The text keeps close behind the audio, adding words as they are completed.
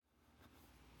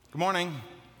Good morning.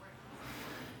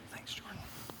 Thanks, Jordan.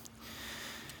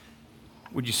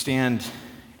 Would you stand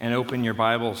and open your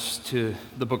Bibles to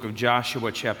the book of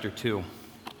Joshua, chapter 2.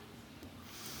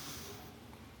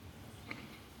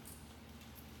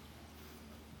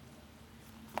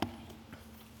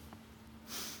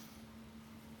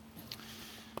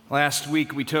 Last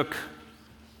week we took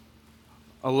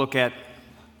a look at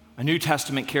a New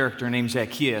Testament character named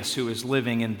Zacchaeus who is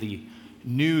living in the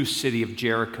new city of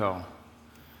Jericho.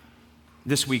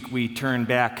 This week we turn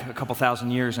back a couple thousand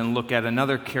years and look at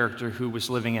another character who was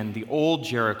living in the old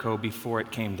Jericho before it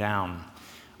came down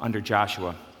under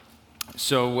Joshua.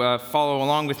 So follow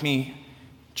along with me.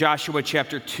 Joshua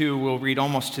chapter 2, we'll read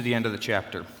almost to the end of the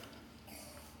chapter.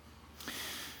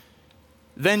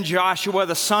 Then Joshua,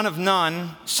 the son of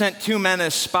Nun, sent 2 men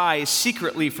as spies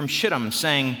secretly from Shittim,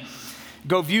 saying,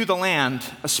 "Go view the land,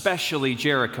 especially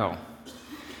Jericho."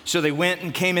 So they went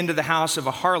and came into the house of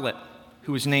a harlot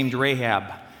who was named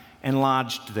Rahab, and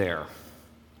lodged there.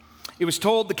 It was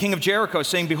told the king of Jericho,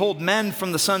 saying, "Behold, men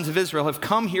from the sons of Israel have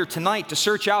come here tonight to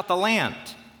search out the land."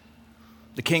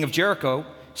 The king of Jericho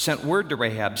sent word to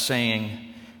Rahab,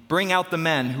 saying, "Bring out the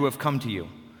men who have come to you,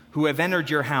 who have entered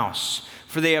your house,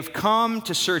 for they have come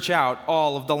to search out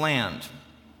all of the land."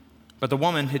 But the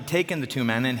woman had taken the 2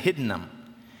 men and hidden them.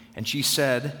 And she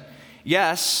said,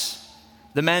 "Yes,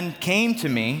 the men came to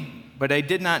me, but I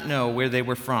did not know where they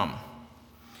were from.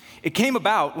 It came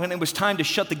about when it was time to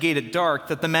shut the gate at dark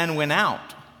that the men went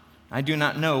out. I do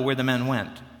not know where the men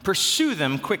went. Pursue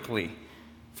them quickly,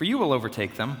 for you will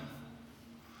overtake them."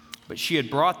 But she had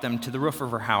brought them to the roof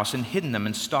of her house and hidden them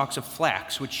in stalks of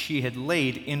flax, which she had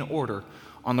laid in order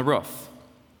on the roof.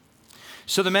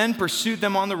 So the men pursued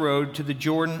them on the road to the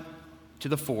Jordan, to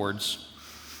the fords,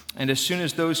 and as soon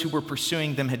as those who were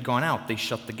pursuing them had gone out, they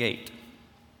shut the gate.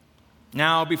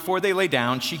 Now, before they lay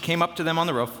down, she came up to them on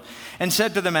the roof and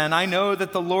said to the men, "I know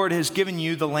that the Lord has given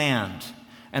you the land,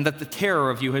 and that the terror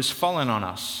of you has fallen on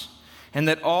us, and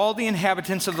that all the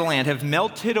inhabitants of the land have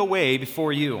melted away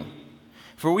before you.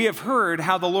 For we have heard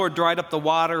how the Lord dried up the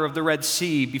water of the Red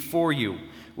Sea before you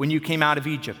when you came out of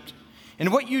Egypt,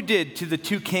 and what you did to the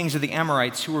 2 kings of the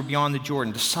Amorites who were beyond the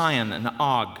Jordan, to Sihon and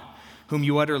Og, whom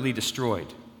you utterly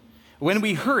destroyed. When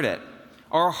we heard it,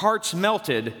 our hearts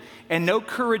melted, and no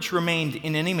courage remained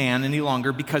in any man any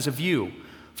longer because of you.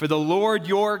 For the Lord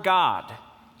your God,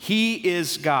 He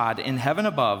is God in heaven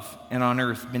above and on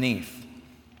earth beneath.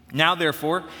 Now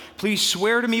therefore, please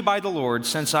swear to me by the Lord,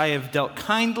 since I have dealt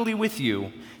kindly with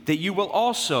you, that you will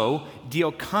also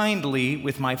deal kindly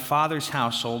with my father's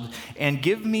household, and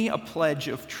give me a pledge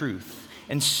of truth,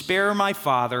 and spare my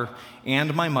father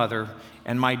and my mother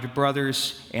and my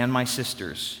brothers and my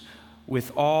sisters,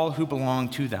 with all who belong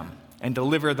to them, and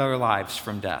deliver their lives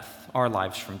from death, our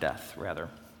lives from death, rather."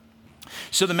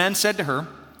 So the men said to her,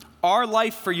 "Our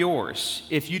life for yours,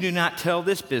 if you do not tell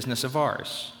this business of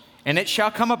ours. And it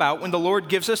shall come about when the Lord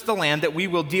gives us the land that we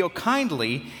will deal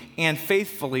kindly and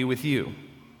faithfully with you."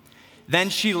 Then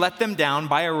she let them down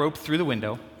by a rope through the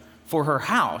window, for her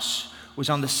house was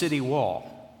on the city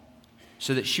wall,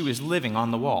 so that she was living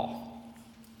on the wall.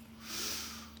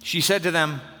 She said to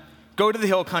them, "Go to the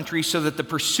hill country so that the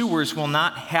pursuers will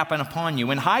not happen upon you,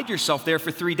 and hide yourself there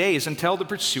for 3 days until the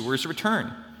pursuers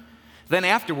return. Then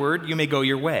afterward you may go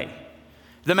your way."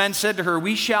 The men said to her,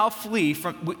 we shall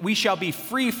be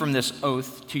free from this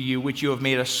oath to you which you have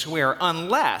made us swear,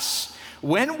 unless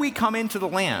when we come into the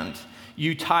land,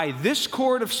 you tie this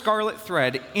cord of scarlet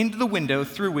thread into the window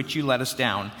through which you let us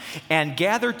down, and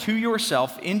gather to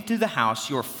yourself into the house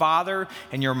your father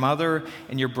and your mother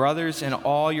and your brothers and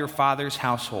all your father's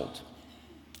household.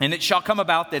 And it shall come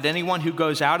about that anyone who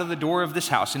goes out of the door of this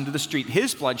house into the street,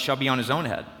 his blood shall be on his own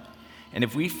head,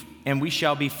 and we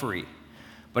shall be free.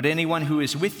 But anyone who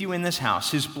is with you in this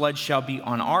house, his blood shall be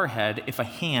on our head if a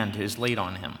hand is laid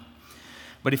on him.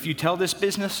 But if you tell this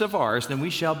business of ours, then we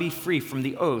shall be free from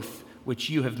the oath which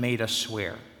you have made us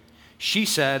swear." She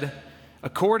said,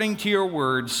 "According to your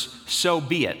words, so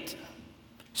be it."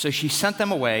 So she sent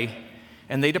them away,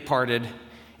 and they departed,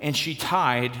 and she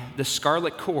tied the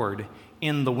scarlet cord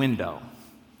in the window.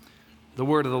 The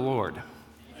word of the Lord.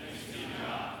 Thanks be to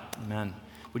God. Amen.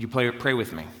 Would you pray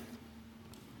with me?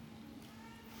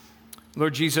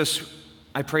 Lord Jesus,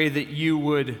 I pray that you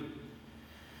would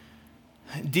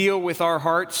deal with our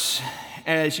hearts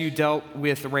as you dealt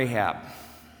with Rahab.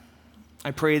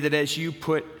 I pray that as you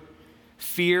put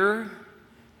fear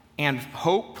and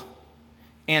hope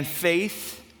and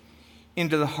faith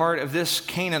into the heart of this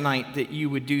Canaanite, that you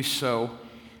would do so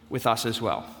with us as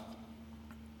well.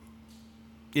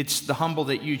 It's the humble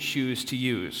that you choose to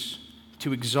use,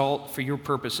 to exalt for your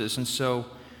purposes. And so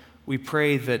we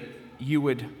pray that you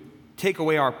would take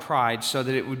away our pride so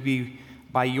that it would be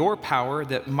by your power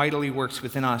that mightily works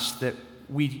within us that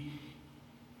we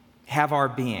have our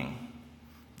being,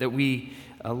 that we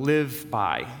live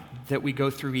by, that we go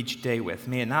through each day with.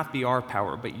 May it not be our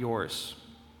power, but yours.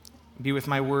 Be with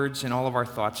my words and all of our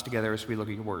thoughts together as we look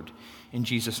at your word. In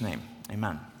Jesus' name,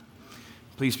 amen.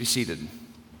 Please be seated.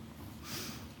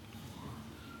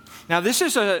 Now, this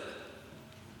is an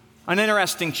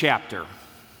interesting chapter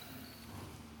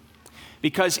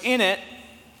because in it,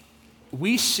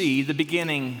 we see the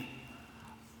beginning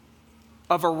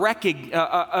of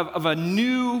a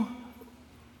new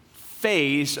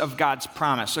phase of God's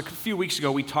promise. A few weeks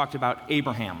ago, we talked about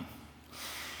Abraham.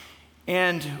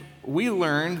 And we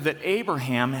learned that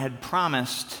Abraham had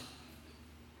promised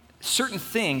certain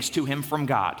things to him from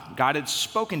God. God had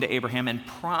spoken to Abraham and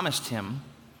promised him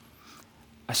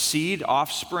a seed,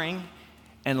 offspring,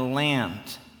 and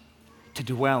land to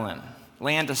dwell in,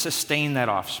 land to sustain that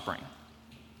offspring.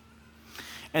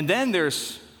 And then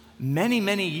there's many,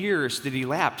 many years that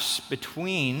elapse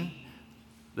between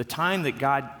the time that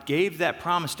God gave that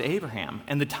promise to Abraham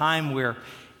and the time where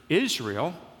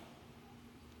Israel,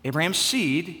 Abraham's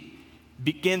seed,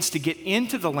 begins to get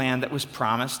into the land that was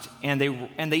promised, and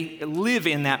they live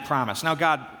in that promise. Now,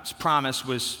 God's promise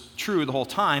was true the whole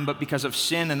time, but because of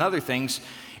sin and other things,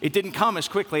 it didn't come as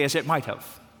quickly as it might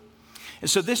have. And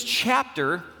so this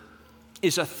chapter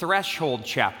is a threshold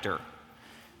chapter.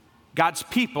 God's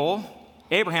people,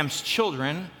 Abraham's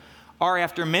children, are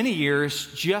after many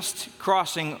years just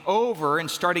crossing over and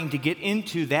starting to get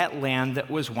into that land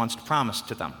that was once promised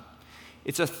to them.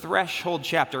 It's a threshold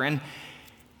chapter. And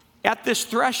at this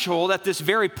threshold, at this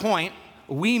very point,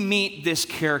 we meet this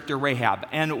character, Rahab.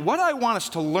 And what I want us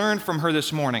to learn from her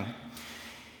this morning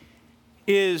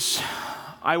is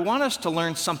I want us to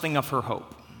learn something of her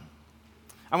hope.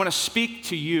 I want to speak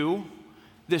to you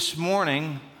this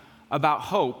morning about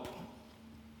hope.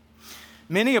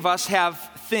 Many of us have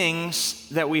things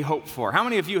that we hope for. How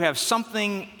many of you have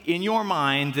something in your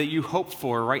mind that you hope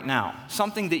for right now?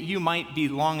 Something that you might be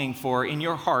longing for in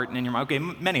your heart and in your mind? Okay,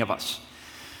 many of us.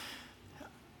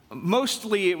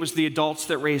 Mostly it was the adults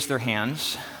that raised their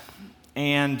hands,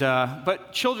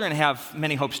 but children have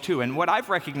many hopes too. And what I've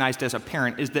recognized as a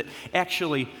parent is that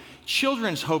actually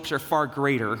children's hopes are far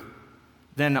greater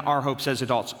than our hopes as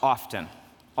adults often.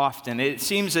 It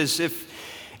seems as if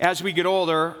as we get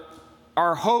older,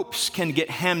 our hopes can get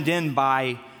hemmed in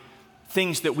by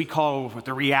things that we call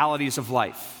the realities of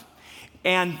life.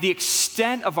 And the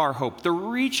extent of our hope, the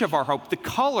reach of our hope, the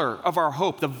color of our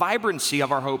hope, the vibrancy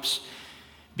of our hopes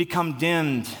become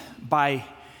dimmed by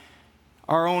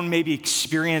our own maybe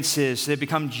experiences. They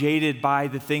become jaded by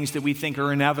the things that we think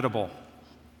are inevitable.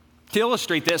 To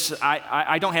illustrate this,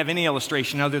 I don't have any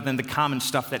illustration other than the common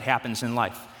stuff that happens in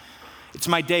life. It's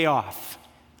my day off.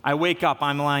 I wake up,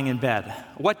 I'm lying in bed.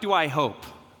 What do I hope?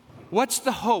 What's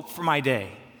the hope for my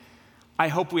day? I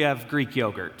hope we have Greek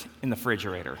yogurt in the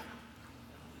refrigerator.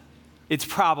 It's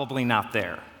probably not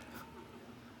there.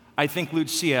 I think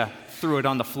Lucia threw it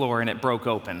on the floor and it broke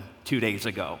open 2 days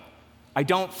ago. I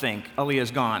don't think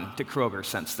Aaliyah's gone to Kroger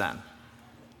since then.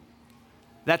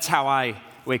 That's how I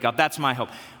wake up. That's my hope.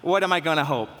 What am I going to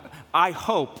hope? I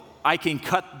hope I can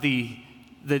cut the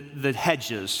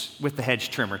hedges with the hedge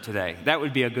trimmer today. That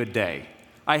would be a good day.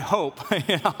 I hope,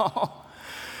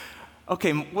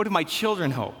 Okay, what do my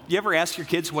children hope? You ever ask your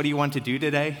kids, what do you want to do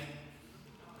today?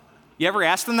 You ever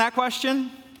ask them that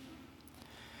question?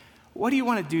 What do you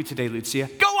want to do today, Lucia?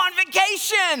 Go on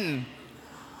vacation!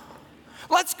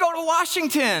 Let's go to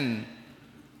Washington.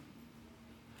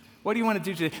 What do you want to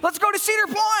do today? Let's go to Cedar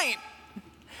Point.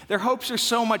 Their hopes are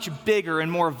so much bigger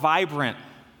and more vibrant.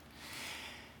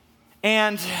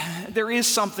 And there is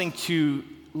something to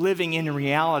living in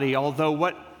reality, although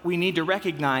what we need to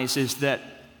recognize is that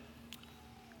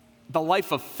the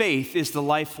life of faith is the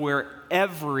life where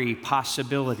every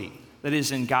possibility that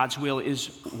is in God's will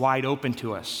is wide open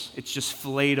to us. It's just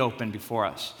filleted open before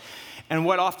us. And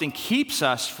what often keeps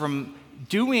us from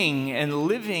doing and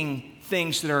living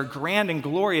things that are grand and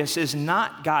glorious is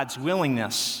not God's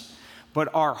willingness, but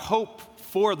our hope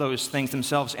for those things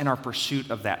themselves and our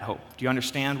pursuit of that hope. Do you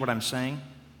understand what I'm saying?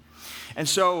 And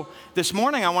so this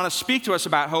morning I want to speak to us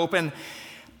about hope, and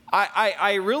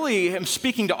I really am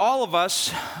speaking to all of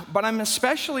us, but I'm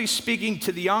especially speaking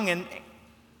to the young, and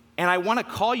I want to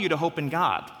call you to hope in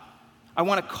God. I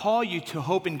want to call you to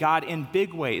hope in God in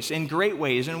big ways, in great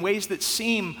ways, in ways that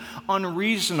seem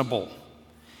unreasonable,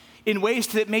 in ways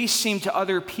that may seem to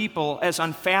other people as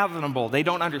unfathomable. They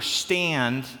don't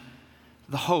understand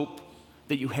the hope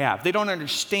that you have. They don't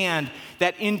understand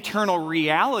that internal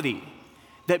reality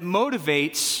that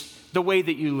motivates the way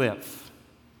that you live.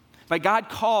 But God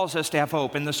calls us to have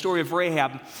hope, and the story of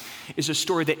Rahab is a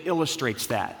story that illustrates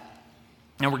that.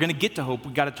 Now, we're going to get to hope.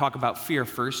 We've got to talk about fear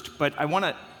first, but I want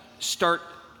to start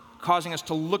causing us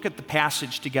to look at the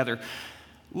passage together.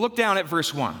 Look down at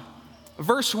verse 1.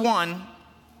 Verse 1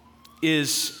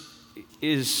 is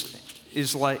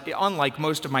like, unlike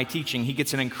most of my teaching, he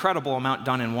gets an incredible amount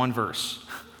done in one verse.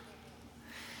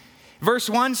 Verse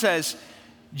 1 says,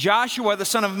 Joshua, the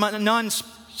son of Nun,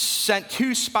 sent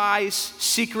 2 spies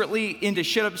secretly into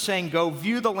Shittim, saying, go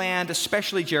view the land,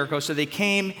 especially Jericho. So they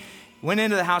came, went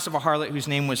into the house of a harlot whose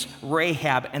name was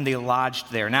Rahab, and they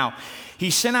lodged there. Now,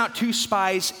 he sent out 2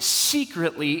 spies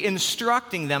secretly,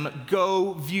 instructing them,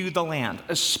 go view the land,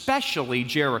 especially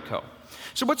Jericho.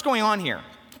 So what's going on here?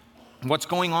 What's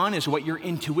going on is what your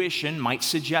intuition might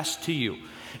suggest to you.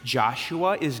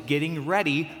 Joshua is getting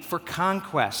ready for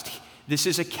conquest. This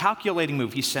is a calculating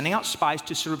move. He's sending out spies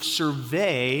to sort of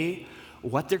survey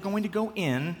what they're going to go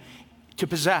in to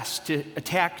possess, to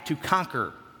attack, to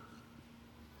conquer.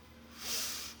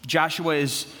 Joshua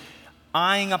is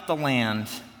eyeing up the land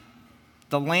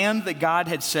that God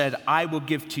had said, I will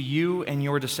give to you and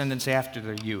your descendants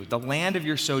after you, the land of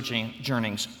your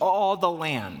sojournings, all the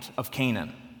land of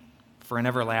Canaan for an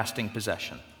everlasting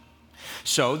possession.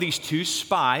 So these 2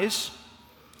 spies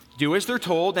do as they're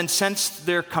told, and since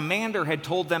their commander had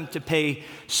told them to pay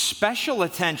special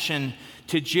attention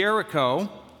to Jericho,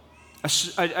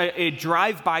 a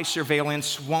drive-by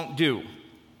surveillance won't do.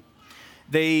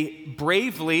 They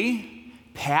bravely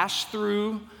pass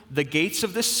through the gates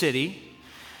of the city,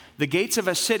 the gates of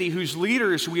a city whose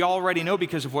leaders we already know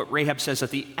because of what Rahab says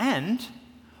at the end,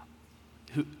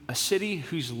 a city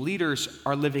whose leaders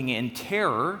are living in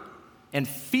terror and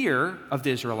fear of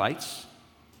the Israelites,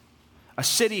 a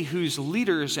city whose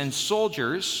leaders and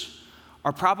soldiers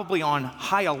are probably on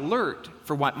high alert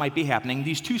for what might be happening.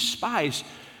 These 2 spies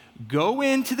go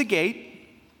into the gate,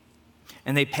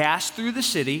 and they pass through the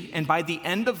city, and by the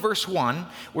end of verse 1,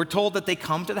 we're told that they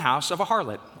come to the house of a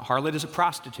harlot. A harlot is a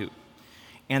prostitute,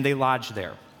 and they lodge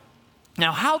there.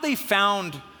 Now, how they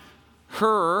found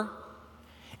her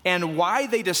and why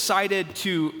they decided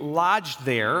to lodge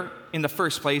there in the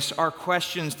first place are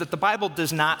questions that the Bible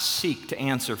does not seek to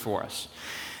answer for us.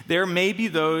 There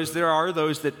are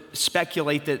those that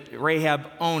speculate that Rahab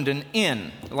owned an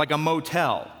inn, like a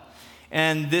motel,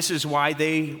 and this is why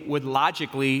they would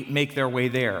logically make their way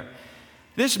there.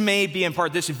 This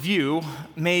view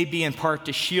may be in part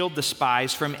to shield the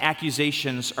spies from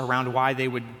accusations around why they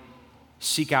would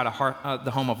seek out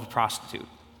the home of a prostitute.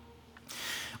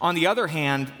 On the other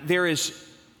hand, there is,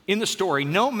 in the story,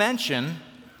 no mention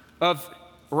of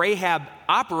Rahab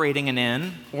operating an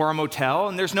inn or a motel,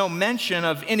 and there's no mention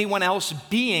of anyone else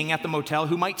being at the motel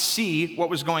who might see what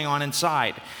was going on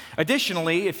inside.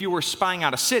 Additionally, if you were spying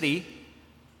out a city,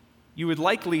 you would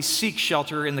likely seek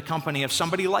shelter in the company of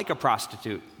somebody like a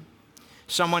prostitute,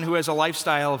 someone who has a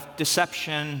lifestyle of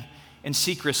deception and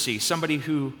secrecy, somebody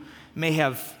who may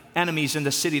have enemies in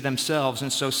the city themselves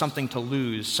and so something to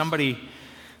lose, somebody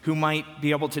who might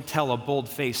be able to tell a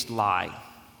bold-faced lie.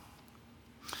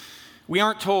 We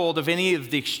aren't told of any of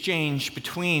the exchange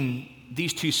between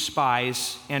these 2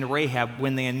 spies and Rahab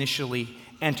when they initially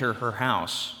enter her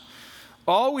house.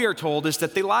 All we are told is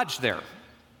that they lodged there.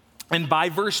 And by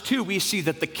verse 2, we see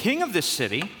that the king of this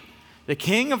city, the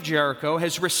king of Jericho,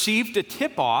 has received a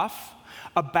tip-off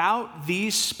about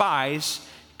these spies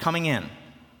coming in.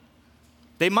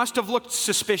 They must have looked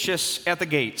suspicious at the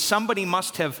gate. Somebody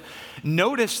must have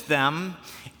noticed them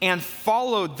and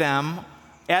followed them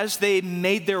as they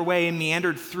made their way and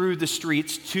meandered through the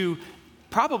streets to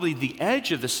probably the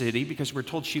edge of the city, because we're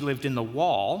told she lived in the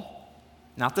wall,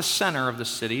 not the center of the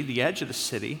city, the edge of the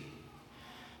city.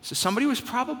 So somebody was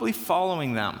probably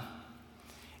following them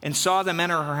and saw them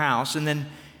enter her house and then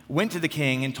went to the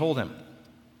king and told him.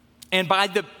 And by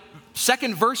the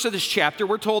second verse of this chapter,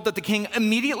 we're told that the king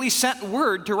immediately sent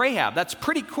word to Rahab. That's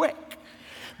pretty quick.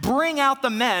 Bring out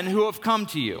the men who have come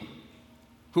to you,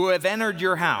 who have entered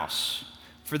your house,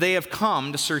 for they have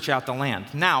come to search out the land.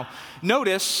 Now,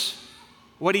 notice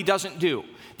what he doesn't do.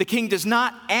 The king does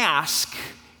not ask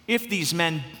if these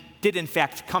men did in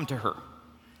fact come to her.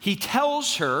 He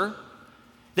tells her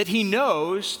that he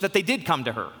knows that they did come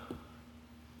to her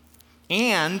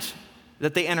and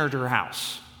that they entered her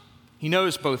house. He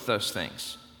knows both those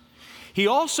things. He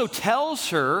also tells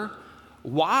her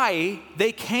why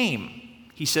they came.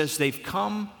 He says they've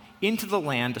come into the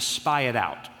land to spy it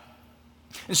out.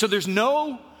 And so there's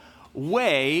no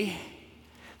way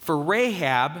for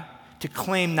Rahab to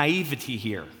claim naivety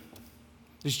here.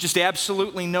 There's just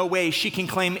absolutely no way she can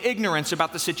claim ignorance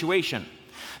about the situation.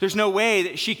 There's no way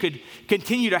that she could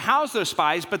continue to house those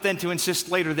spies, but then to insist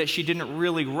later that she didn't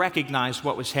really recognize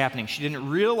what was happening. She didn't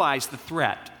realize the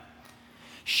threat.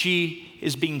 She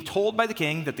is being told by the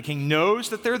king that the king knows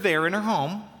that they're there in her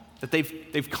home, that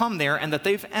they've come there and that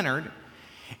they've entered.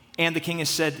 And the king has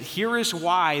said, here is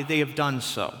why they have done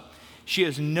so. She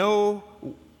has no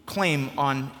claim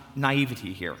on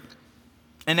naivety here.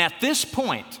 And at this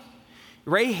point,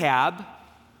 Rahab,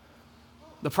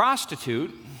 the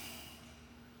prostitute,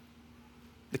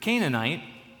 the Canaanite,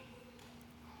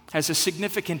 has a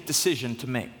significant decision to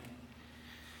make.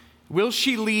 Will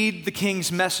she lead the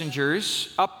king's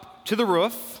messengers up to the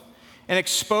roof and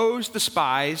expose the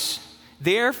spies,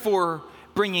 therefore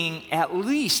bringing at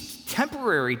least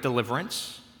temporary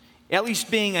deliverance, at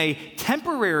least being a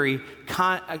temporary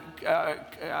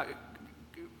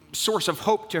source of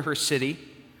hope to her city?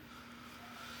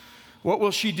 What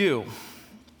will she do?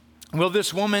 Will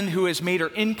this woman who has made her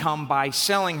income by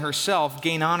selling herself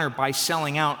gain honor by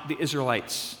selling out the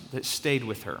Israelites that stayed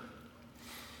with her?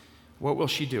 What will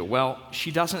she do? Well,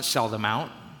 she doesn't sell them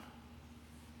out.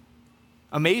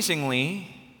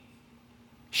 Amazingly,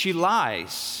 she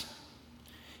lies.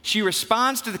 She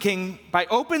responds to the king by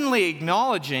openly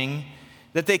acknowledging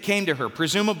that they came to her,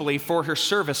 presumably for her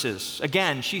services.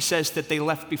 Again, she says that they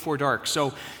left before dark.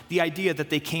 So the idea that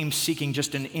they came seeking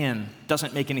just an inn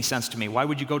doesn't make any sense to me. Why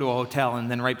would you go to a hotel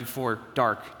and then right before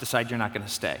dark decide you're not going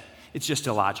to stay? It's just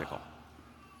illogical.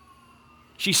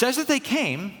 She says that they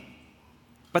came,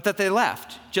 but that they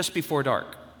left just before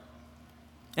dark.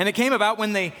 And it came about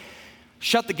when they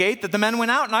shut the gate that the men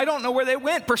went out, and I don't know where they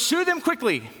went. Pursue them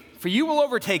quickly, for you will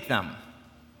overtake them.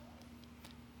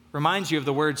 Reminds you of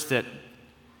the words that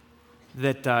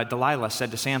Delilah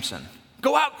said to Samson.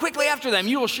 Go out quickly after them,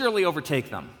 you will surely overtake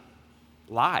them.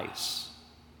 Lies.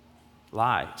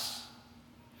 Lies.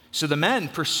 So the men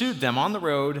pursued them on the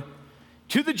road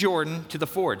to the Jordan, to the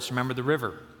fords, remember the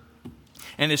river.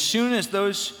 And as soon as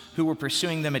those who were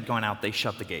pursuing them had gone out, they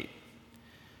shut the gate.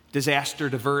 Disaster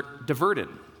diverted.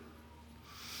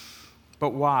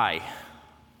 But why?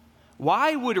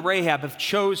 Why would Rahab have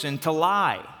chosen to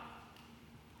lie?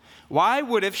 Why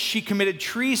would, if she committed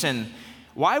treason,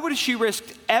 why would she risk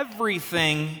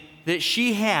everything that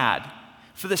she had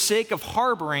for the sake of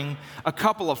harboring a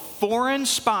couple of foreign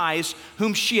spies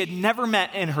whom she had never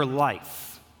met in her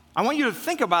life? I want you to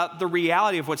think about the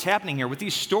reality of what's happening here. With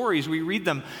these stories, we read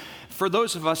them. For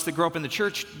those of us that grow up in the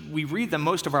church, we read them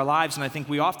most of our lives, and I think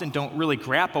we often don't really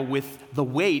grapple with the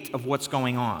weight of what's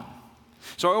going on.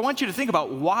 So I want you to think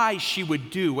about why she would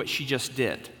do what she just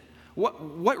did.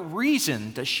 What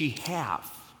reason does she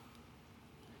have?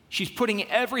 She's putting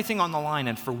everything on the line,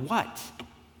 and for what?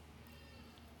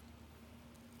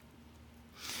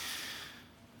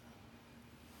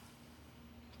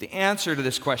 The answer to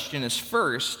this question is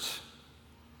first,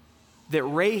 that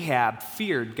Rahab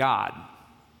feared God.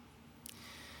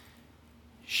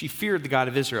 She feared the God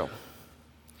of Israel.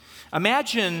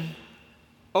 Imagine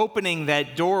opening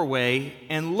that doorway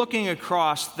and looking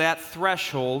across that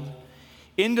threshold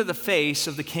into the face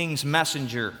of the king's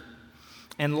messenger,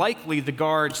 and likely the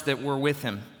guards that were with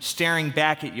him, staring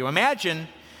back at you. Imagine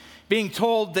being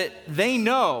told that they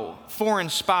know foreign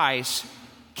spies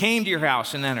came to your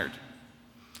house and entered.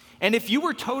 And if you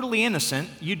were totally innocent,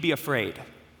 you'd be afraid.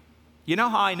 You know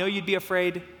how I know you'd be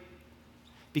afraid?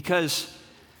 Because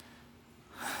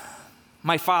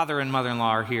my father and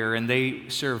mother-in-law are here, and they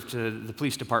served the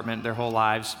police department their whole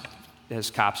lives as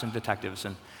cops and detectives.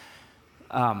 And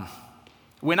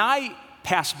when I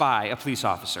pass by a police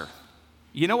officer,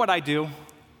 you know what I do?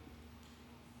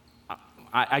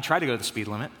 I try to go the speed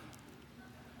limit.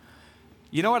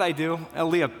 You know what I do?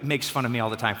 Leah makes fun of me all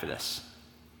the time for this.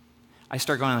 I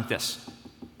start going like this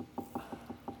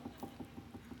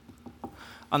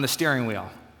on the steering wheel.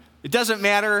 It doesn't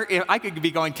matter if I could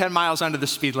be going 10 miles under the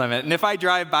speed limit, and if I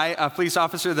drive by a police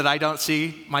officer that I don't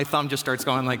see, my thumb just starts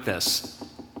going like this.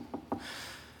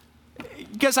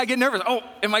 Because I get nervous. Oh,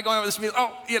 am I going over the speed?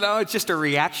 Oh, it's just a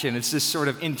reaction. It's this sort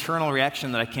of internal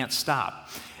reaction that I can't stop.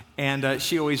 And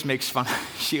she always makes fun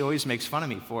of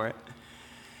me for it.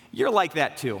 You're like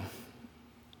that too.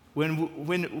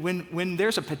 When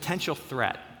there's a potential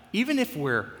threat, even if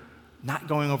we're not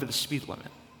going over the speed limit,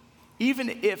 even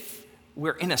if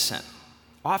we're innocent,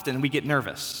 often we get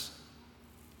nervous.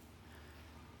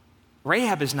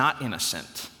 Rahab is not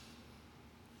innocent.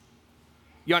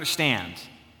 You understand?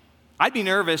 I'd be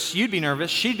nervous, you'd be nervous,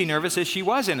 she'd be nervous if she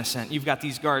was innocent. You've got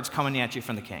these guards coming at you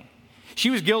from the king. She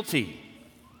was guilty.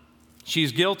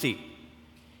 She's guilty.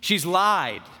 She's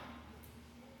lied.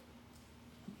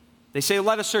 They say,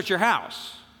 let us search your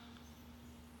house.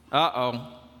 Uh-oh.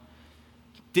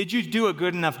 Did you do a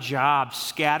good enough job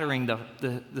scattering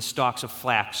the stalks of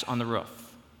flax on the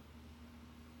roof?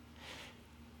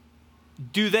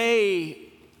 Do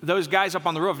those guys up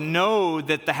on the roof, know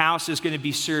that the house is going to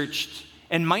be searched,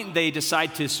 and might they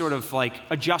decide to sort of like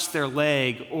adjust their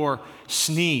leg or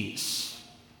sneeze?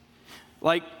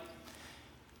 Like,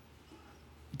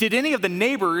 did any of the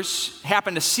neighbors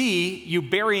happen to see you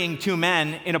burying two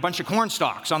men in a bunch of corn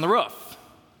stalks on the roof?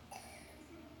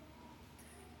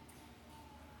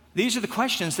 These are the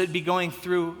questions that'd be going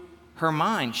through her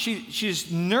mind.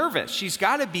 She's nervous. She's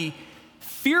got to be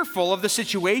fearful of the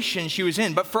situation she was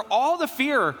in. But for all the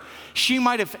fear she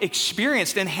might have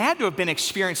experienced and had to have been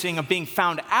experiencing of being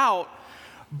found out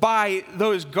by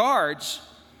those guards,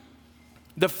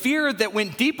 the fear that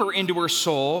went deeper into her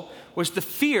soul was the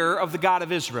fear of the God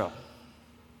of Israel.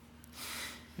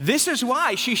 This is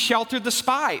why she sheltered the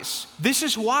spies. This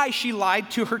is why she lied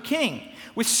to her king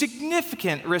with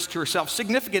significant risk to herself.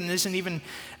 Significant isn't even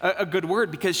a good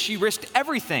word because she risked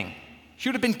everything. She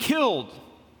would have been killed.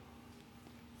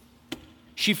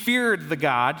 She feared the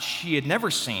God she had never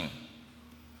seen.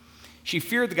 She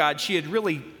feared the God she had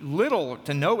really little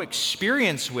to no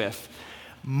experience with,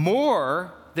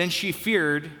 more than she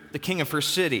feared the king of her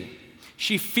city.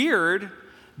 She feared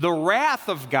the wrath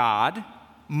of God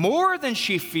more than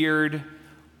she feared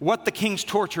what the king's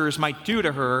torturers might do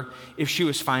to her if she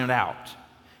was found out.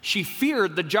 She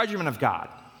feared the judgment of God.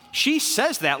 She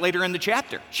says that later in the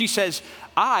chapter. She says,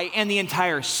 I and the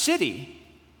entire city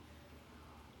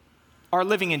are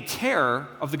living in terror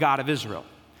of the God of Israel.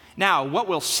 Now, what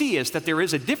we'll see is that there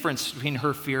is a difference between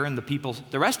her fear and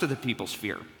the rest of the people's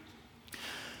fear.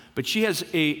 But she has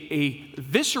a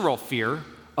visceral fear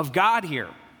of God here,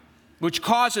 which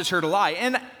causes her to lie.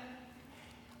 And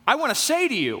I want to say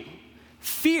to you,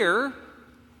 fear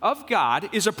of God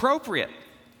is appropriate.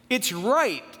 It's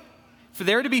right for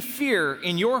there to be fear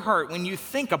in your heart when you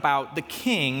think about the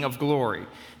King of glory,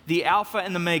 the Alpha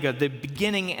and the Omega, the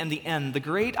beginning and the end, the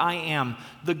great I am,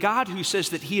 the God who says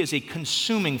that he is a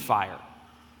consuming fire.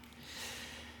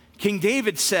 King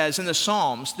David says in the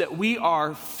Psalms that we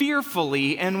are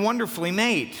fearfully and wonderfully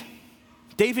made.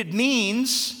 David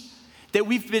means that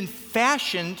we've been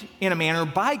fashioned in a manner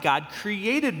by God,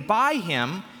 created by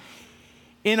him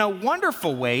in a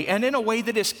wonderful way and in a way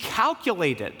that is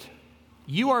calculated.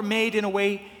 You are made in a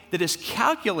way that is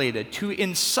calculated to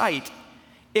excite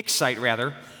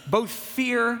both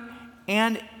fear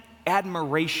and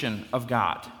admiration of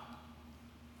God.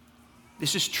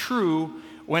 This is true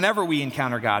whenever we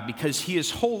encounter God because he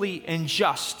is holy and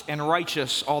just and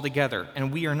righteous altogether,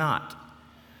 and we are not.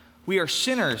 We are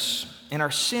sinners, and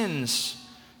our sins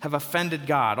have offended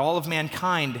God. All of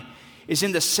mankind is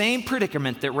in the same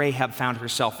predicament that Rahab found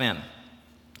herself in.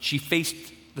 She faced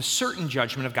the certain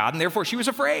judgment of God, and therefore she was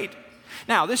afraid.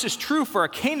 Now, this is true for a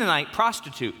Canaanite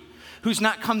prostitute who's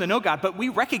not come to know God, but we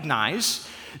recognize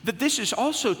that this is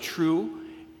also true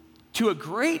to a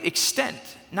great extent.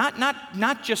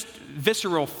 Not just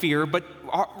visceral fear, but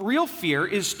real fear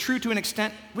is true to an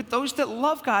extent with those that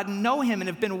love God and know him and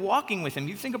have been walking with him.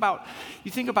 You think about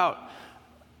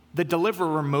the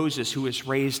deliverer Moses, who was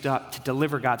raised up to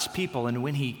deliver God's people, and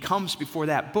when he comes before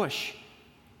that bush,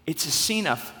 it's a scene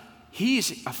of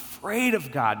he's afraid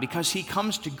of God because he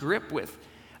comes to grip with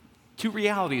two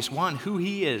realities. One, who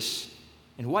he is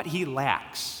and what he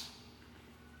lacks.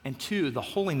 And two, the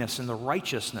holiness and the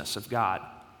righteousness of God.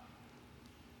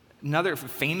 Another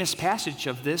famous passage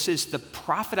of this is the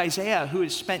prophet Isaiah, who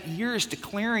has spent years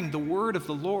declaring the word of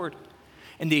the Lord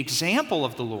and the example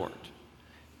of the Lord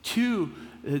to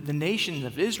the nation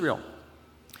of Israel.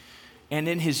 And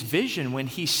in his vision, when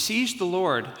he sees the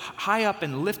Lord high up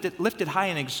and lifted high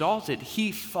and exalted,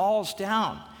 he falls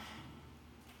down.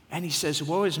 And he says,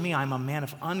 woe is me, I'm a man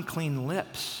of unclean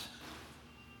lips.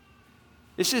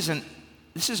 This is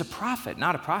a prophet,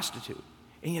 not a prostitute.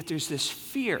 And yet there's this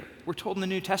fear. We're told in the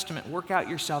New Testament, work out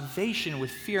your salvation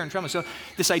with fear and trembling. So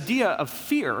this idea of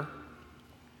fear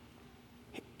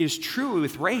is true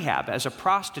with Rahab as a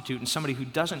prostitute and somebody who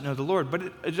doesn't know the Lord, but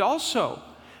it also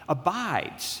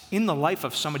abides in the life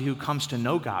of somebody who comes to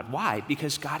know God. Why?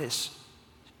 Because God is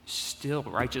still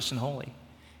righteous and holy.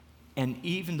 And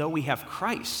even though we have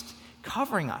Christ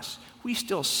covering us, we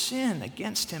still sin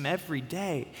against him every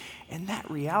day. And that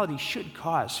reality should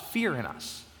cause fear in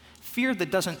us. Fear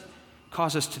that doesn't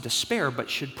cause us to despair, but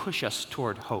should push us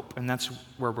toward hope. And that's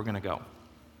where we're going to go.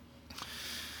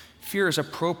 Fear is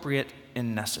appropriate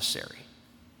and necessary.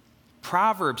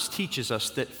 Proverbs teaches us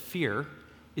that fear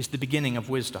is the beginning of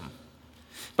wisdom.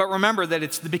 But remember that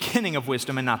it's the beginning of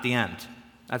wisdom and not the end.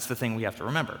 That's the thing we have to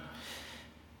remember.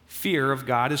 Fear of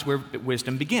God is where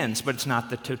wisdom begins, but it's not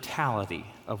the totality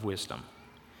of wisdom.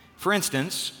 For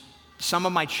instance, some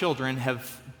of my children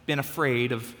have been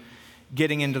afraid of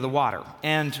getting into the water.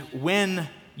 And when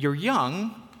you're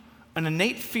young, an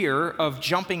innate fear of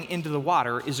jumping into the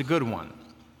water is a good one.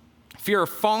 Fear of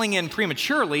falling in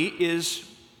prematurely is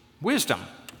wisdom.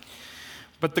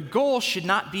 But the goal should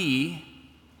not be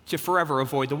to forever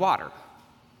avoid the water.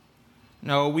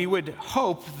 No, we would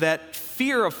hope that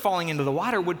fear of falling into the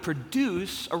water would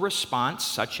produce a response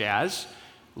such as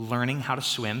learning how to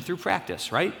swim through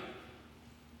practice, right?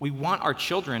 We want our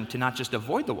children to not just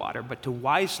avoid the water, but to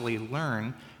wisely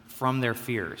learn from their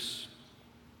fears,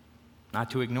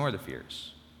 not to ignore the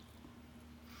fears.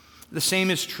 The same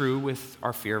is true with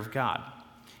our fear of God.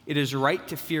 It is right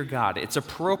to fear God. It's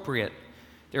appropriate.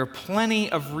 There are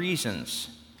plenty of reasons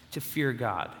to fear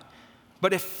God.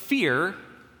 But if fear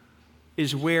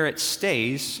is where it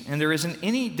stays, and there isn't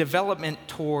any development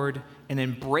toward an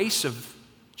embrace of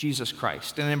Jesus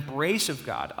Christ, an embrace of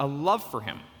God, a love for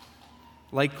Him,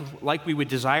 like we would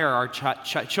desire our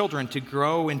children to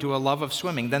grow into a love of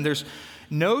swimming, then there's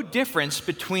no difference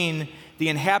between the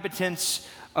inhabitants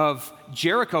of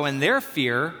Jericho and their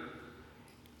fear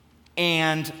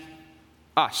and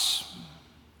us.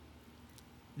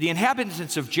 The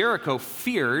inhabitants of Jericho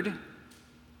feared,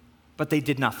 but they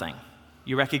did nothing.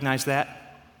 You recognize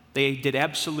that? They did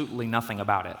absolutely nothing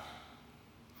about it.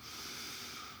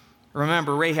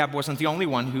 Remember, Rahab wasn't the only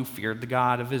one who feared the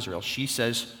God of Israel. She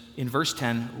says in verse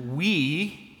 10,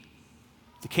 we,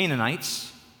 the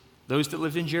Canaanites, those that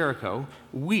lived in Jericho,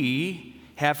 we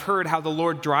have heard how the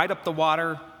Lord dried up the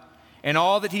water and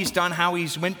all that He's done, how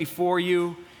He's went before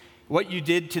you, what you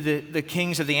did to the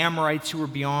kings of the Amorites who were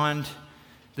beyond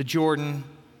the Jordan.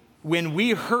 When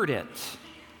we heard it,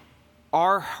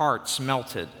 our hearts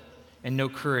melted and no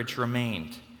courage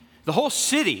remained. The whole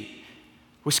city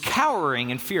was cowering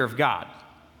in fear of God.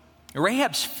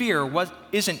 Rahab's fear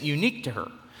isn't unique to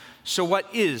her. So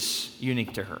what is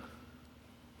unique to her?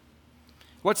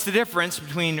 What's the difference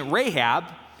between Rahab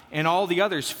and all the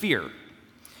others' fear?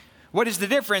 What is the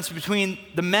difference between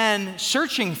the men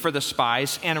searching for the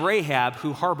spies and Rahab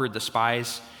who harbored the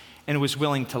spies and was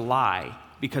willing to lie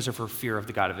because of her fear of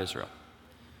the God of Israel?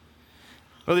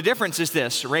 Well, the difference is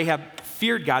this. Rahab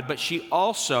feared God, but she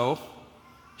also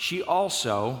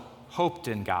hoped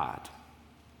in God.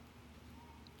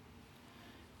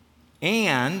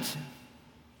 And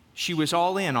she was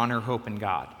all in on her hope in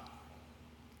God.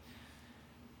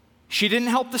 She didn't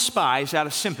help the spies out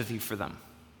of sympathy for them.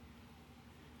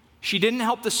 She didn't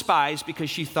help the spies because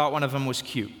she thought one of them was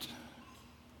cute.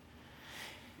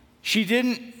 She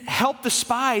didn't help the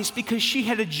spies because she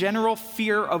had a general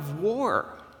fear of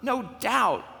war. No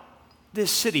doubt,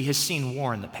 this city has seen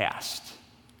war in the past.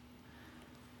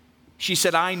 She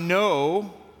said, I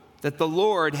know that the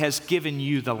Lord has given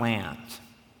you the land.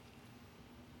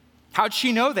 How'd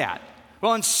she know that?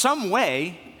 Well, in some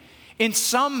way, in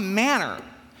some manner,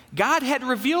 God had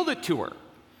revealed it to her.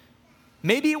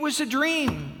 Maybe it was a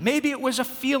dream. Maybe it was a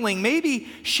feeling. Maybe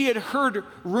she had heard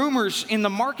rumors in the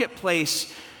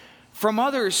marketplace from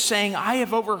others saying, I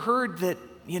have overheard that,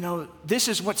 this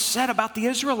is what's said about the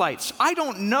Israelites. I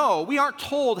don't know. We aren't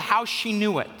told how she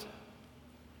knew it.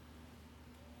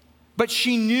 But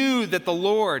she knew that the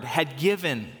Lord had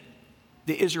given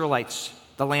the Israelites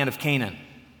the land of Canaan.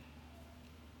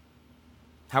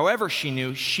 However, she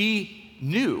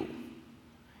knew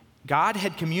God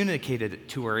had communicated it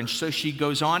to her. And so she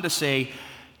goes on to say,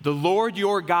 the Lord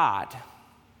your God,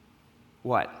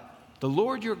 what? The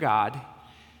Lord your God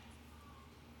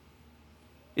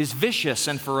is vicious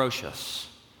and ferocious.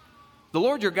 The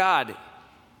Lord your God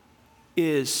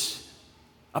is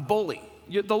a bully.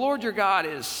 The Lord your God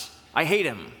is, I hate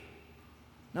him.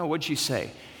 No, what'd she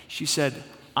say? She said,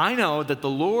 I know that the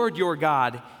Lord your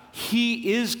God,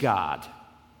 He is God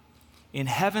in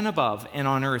heaven above and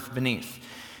on earth beneath.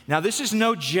 Now, this is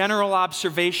no general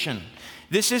observation.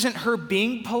 This isn't her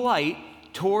being polite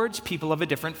towards people of a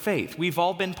different faith. We've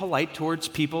all been polite towards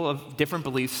people of different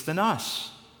beliefs than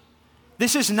us.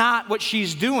 This is not what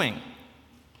she's doing.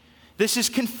 This is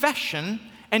confession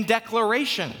and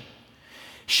declaration.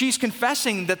 She's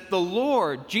confessing that the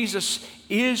Lord, Jesus,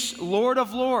 is Lord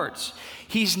of lords.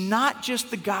 He's not just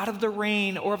the God of the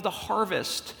rain or of the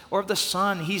harvest or of the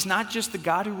sun. He's not just the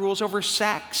God who rules over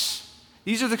sex.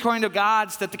 These are the kind of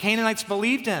gods that the Canaanites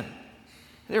believed in.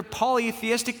 They're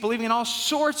polytheistic, believing in all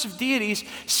sorts of deities,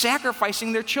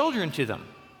 sacrificing their children to them.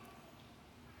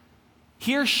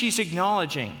 Here she's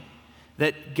acknowledging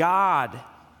that God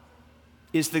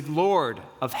is the Lord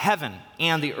of heaven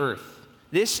and the earth.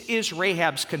 This is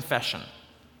Rahab's confession.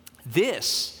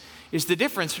 This is the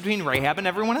difference between Rahab and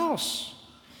everyone else.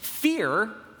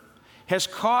 Fear has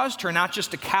caused her not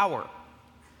just to cower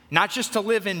not just to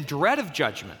live in dread of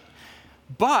judgment,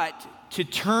 but to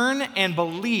turn and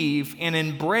believe and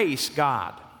embrace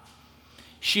God.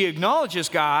 She acknowledges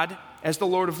God as the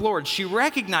Lord of Lords. She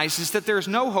recognizes that there's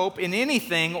no hope in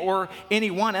anything or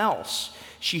anyone else.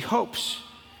 She hopes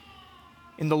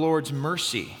in the Lord's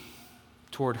mercy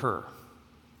toward her.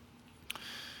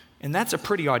 And that's a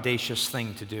pretty audacious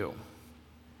thing to do.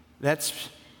 That's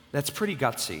pretty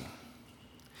gutsy.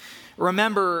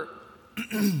 Remember,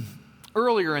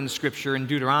 earlier in the scripture in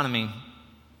Deuteronomy,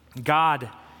 God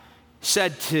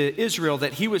said to Israel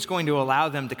that he was going to allow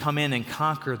them to come in and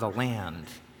conquer the land.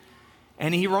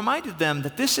 And he reminded them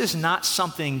that this is not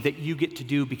something that you get to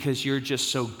do because you're just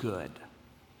so good.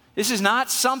 This is not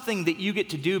something that you get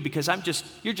to do because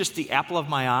you're just the apple of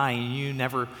my eye and you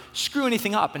never screw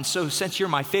anything up. And so since you're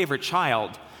my favorite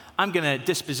child, I'm going to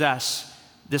dispossess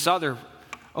this other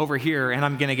over here and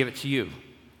I'm going to give it to you.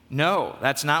 No,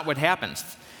 that's not what happens.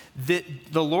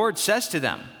 The Lord says to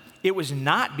them, it was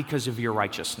not because of your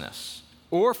righteousness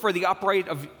or for the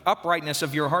uprightness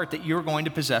of your heart that you're going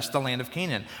to possess the land of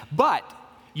Canaan. But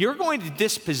you're going to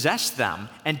dispossess them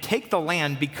and take the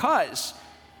land because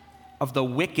of the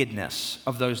wickedness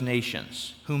of those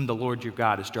nations whom the Lord your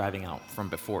God is driving out from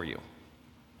before you.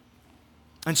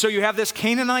 And so you have this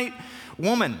Canaanite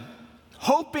woman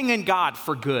hoping in God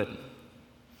for good.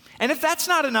 And if that's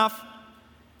not enough,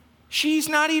 she's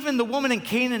not even the woman in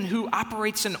Canaan who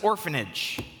operates an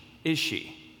orphanage, is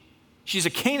she? She's a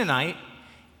Canaanite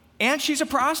and she's a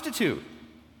prostitute.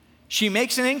 She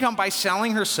makes an income by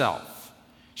selling herself.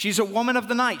 She's a woman of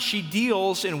the night. She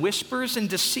deals in whispers and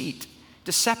deceit.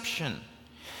 Deception.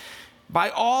 By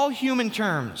all human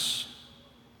terms,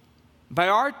 by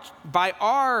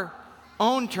our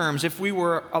own terms, if we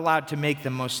were allowed to make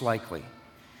them most likely,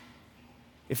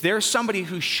 if there's somebody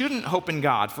who shouldn't hope in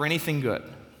God for anything good,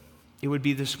 it would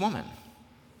be this woman.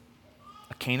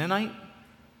 A Canaanite,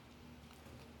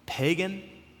 pagan,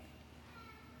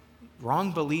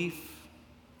 wrong belief,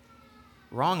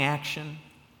 wrong action,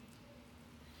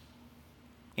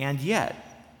 and yet,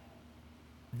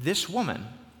 this woman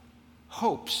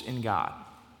hopes in God.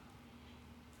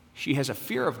 She has a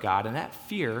fear of God, and that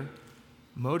fear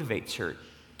motivates her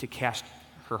to cast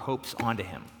her hopes onto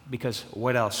him, because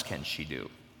what else can she do?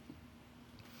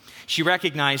 She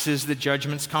recognizes that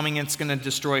judgment's coming and it's going to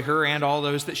destroy her and all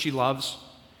those that she loves.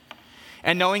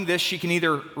 And knowing this, she can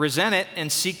either resent it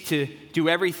and seek to do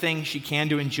everything she can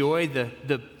to enjoy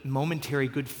the momentary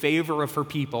good favor of her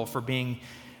people for being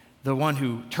the one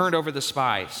who turned over the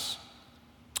spies.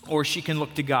 Or she can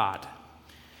look to God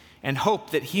and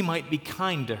hope that he might be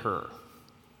kind to her.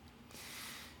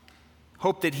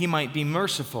 Hope that he might be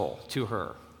merciful to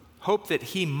her. Hope that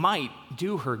he might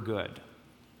do her good.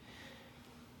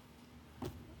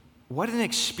 What an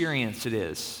experience it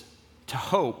is to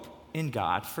hope in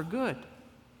God for good.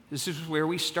 This is where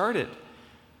we started.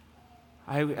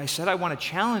 I said I want to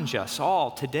challenge us all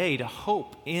today to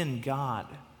hope in God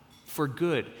for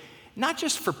good. Not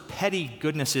just for petty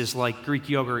goodnesses like Greek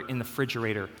yogurt in the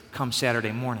refrigerator come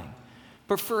Saturday morning,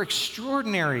 but for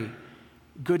extraordinary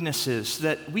goodnesses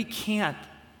that we can't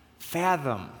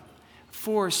fathom,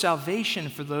 for salvation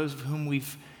for those whom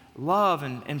we've loved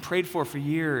and prayed for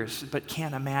years but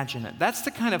can't imagine it. That's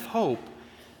the kind of hope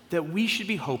that we should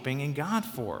be hoping in God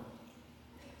for.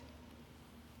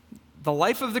 The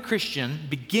life of the Christian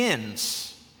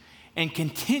begins and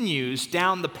continues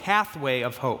down the pathway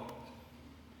of hope.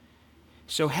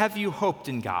 So have you hoped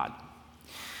in God?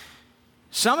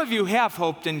 Some of you have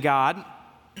hoped in God.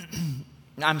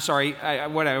 I'm sorry,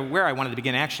 where I wanted to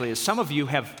begin actually is some of you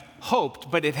have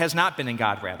hoped, but it has not been in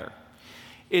God, rather.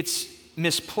 It's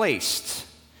misplaced.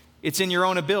 It's in your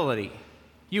own ability.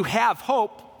 You have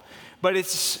hope, but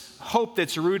it's hope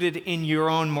that's rooted in your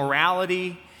own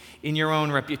morality, in your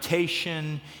own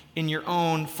reputation, in your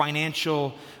own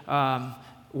financial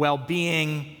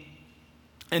well-being.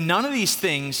 And none of these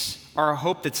things are a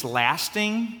hope that's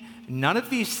lasting. None of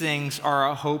these things are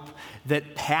a hope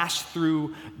that pass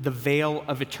through the veil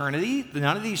of eternity.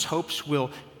 None of these hopes will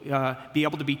be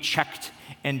able to be checked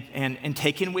and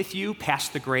taken with you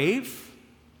past the grave.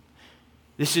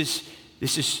 This is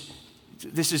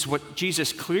what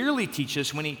Jesus clearly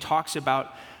teaches when he talks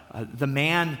about the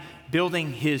man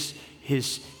building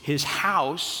his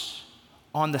house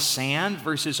on the sand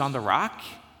versus on the rock.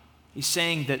 He's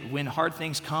saying that when hard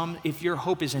things come, if your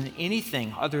hope is in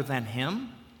anything other than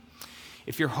him,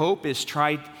 if your hope is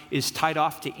tied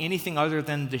off to anything other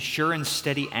than the sure and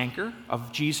steady anchor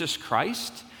of Jesus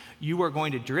Christ, you are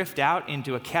going to drift out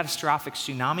into a catastrophic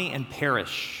tsunami and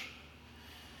perish.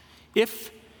 If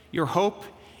your hope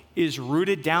is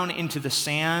rooted down into the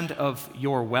sand of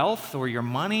your wealth or your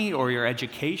money or your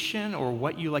education or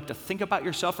what you like to think about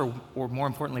yourself or more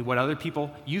importantly, what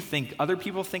you think other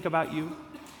people think about you,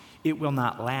 it will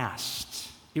not last.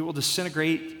 It will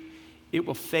disintegrate, it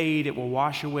will fade, it will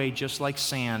wash away just like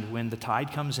sand when the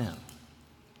tide comes in.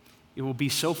 It will be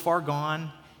so far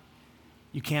gone,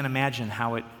 you can't imagine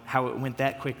how it went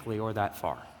that quickly or that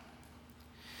far.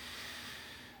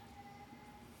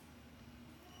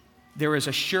 There is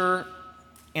a sure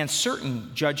and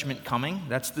certain judgment coming.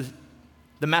 That's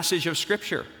the message of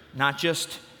Scripture, not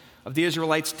just of the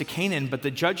Israelites to Canaan, but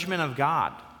the judgment of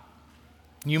God.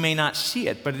 You may not see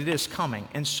it, but it is coming.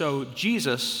 And so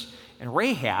Jesus and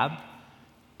Rahab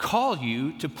call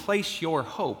you to place your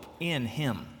hope in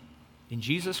him, in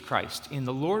Jesus Christ, in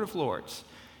the Lord of Lords,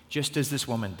 just as this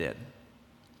woman did.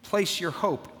 Place your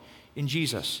hope in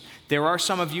Jesus. There are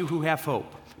some of you who have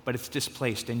hope, but it's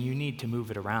displaced, and you need to move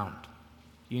it around.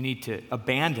 You need to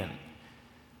abandon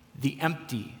the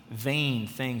empty, vain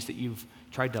things that you've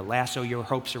tried to lasso your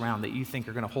hopes around that you think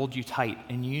are going to hold you tight,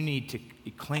 and you need to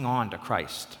cling on to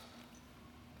Christ.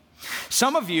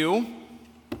 Some of you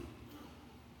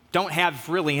don't have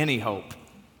really any hope.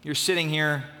 You're sitting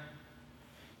here,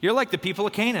 you're like the people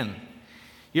of Canaan.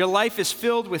 Your life is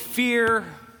filled with fear,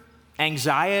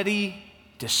 anxiety,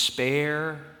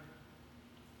 despair.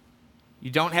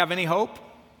 You don't have any hope.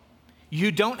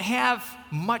 You don't have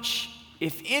much,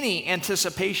 if any,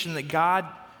 anticipation that God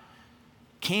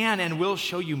can and will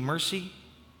show you mercy.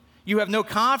 You have no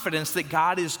confidence that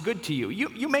God is good to you.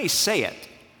 You may say it,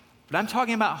 but I'm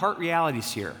talking about heart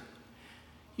realities here.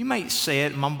 You might say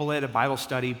it, mumble it at a Bible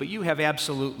study, but you have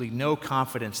absolutely no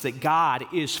confidence that God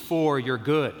is for your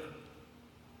good.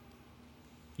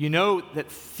 You know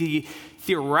that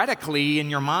theoretically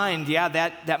in your mind, yeah,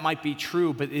 that might be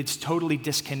true, but it's totally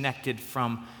disconnected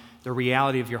from the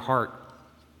reality of your heart.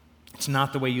 It's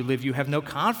not the way you live. You have no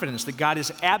confidence that God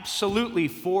is absolutely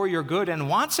for your good and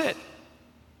wants it.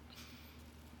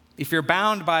 If you're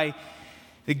bound by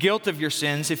the guilt of your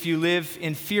sins, if you live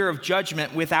in fear of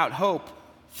judgment without hope,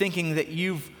 thinking that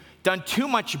you've done too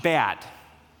much bad,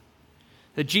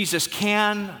 that Jesus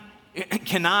cannot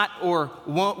or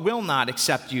will not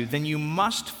accept you, then you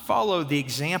must follow the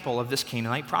example of this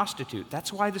Canaanite prostitute.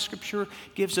 That's why the Scripture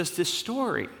gives us this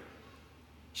story.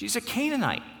 She's a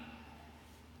Canaanite.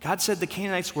 God said the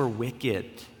Canaanites were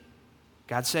wicked.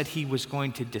 God said he was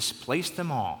going to displace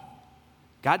them all.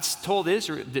 God told the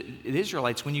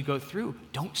Israelites, when you go through,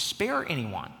 don't spare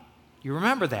anyone. You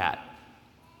remember that.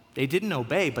 They didn't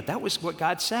obey, but that was what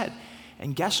God said.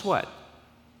 And guess what?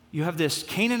 You have this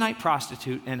Canaanite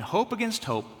prostitute, and hope against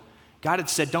hope. God had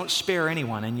said, don't spare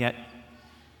anyone, and yet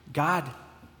God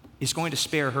is going to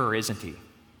spare her, isn't he?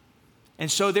 And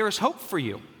so there is hope for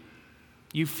you.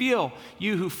 You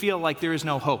who feel like there is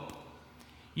no hope,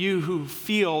 you who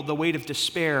feel the weight of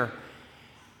despair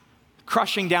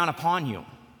crushing down upon you.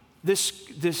 This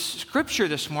scripture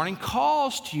this morning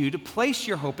calls to you to place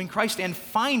your hope in Christ and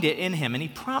find it in him, and he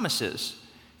promises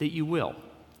that you will.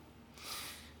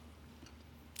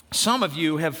 Some of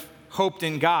you have hoped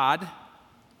in God,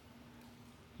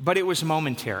 but it was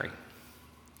momentary.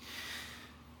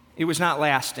 It was not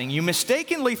lasting. You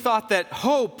mistakenly thought that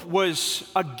hope was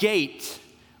a gate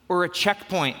or a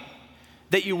checkpoint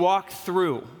that you walked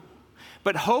through.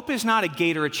 But hope is not a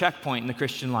gate or a checkpoint in the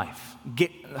Christian life.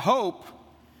 Hope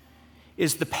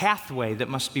is the pathway that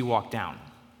must be walked down.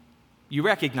 You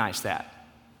recognize that.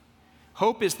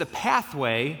 Hope is the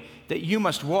pathway that you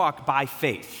must walk by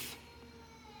faith.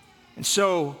 And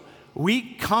so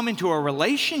we come into a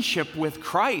relationship with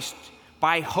Christ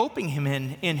by hoping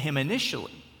in him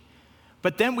initially.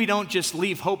 But then we don't just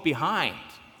leave hope behind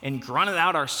and grunt it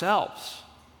out ourselves.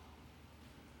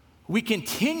 We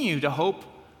continue to hope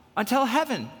until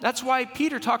heaven. That's why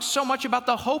Peter talks so much about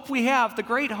the hope we have, the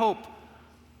great hope.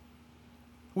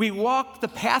 We walk the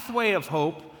pathway of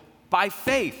hope by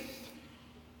faith.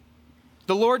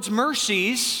 The Lord's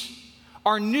mercies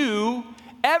are new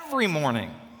every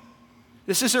morning.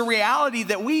 This is a reality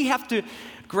that we have to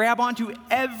grab onto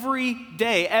every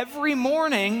day. Every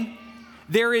morning,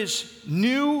 there is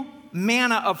new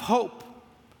manna of hope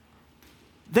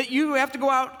that you have to go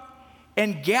out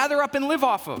and gather up and live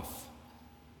off of.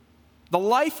 The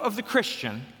life of the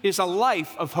Christian is a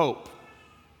life of hope.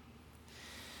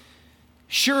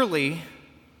 Surely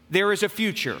there is a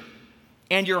future,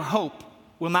 and your hope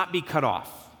will not be cut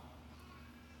off.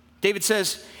 David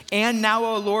says, and now,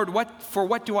 O Lord, for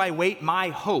what do I wait? My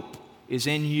hope is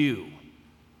in you.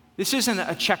 This isn't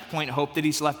a checkpoint hope that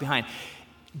he's left behind.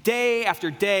 Day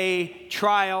after day,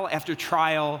 trial after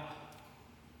trial,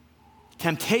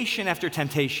 temptation after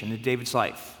temptation in David's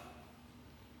life.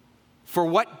 For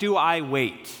what do I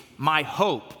wait? My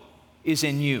hope is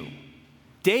in you.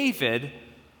 David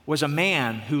was a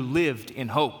man who lived in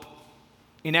hope,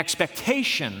 in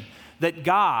expectation that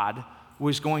God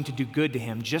was going to do good to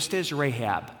him, just as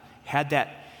Rahab had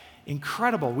that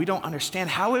incredible, we don't understand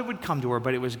how it would come to her,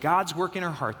 but it was God's work in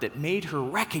her heart that made her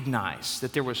recognize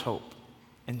that there was hope,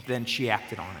 and then she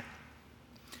acted on it.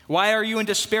 Why are you in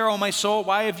despair, O my soul?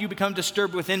 Why have you become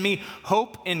disturbed within me?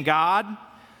 Hope in God,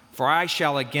 for I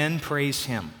shall again praise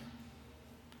him.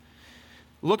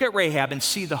 Look at Rahab and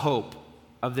see the hope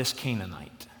of this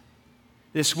Canaanite,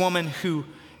 this woman who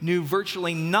knew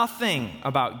virtually nothing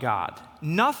about God,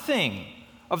 nothing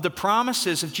of the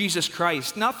promises of Jesus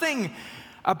Christ, nothing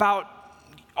about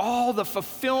all the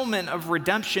fulfillment of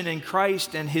redemption in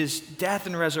Christ and his death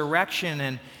and resurrection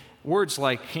and words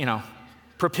like,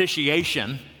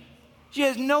 propitiation. She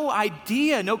has no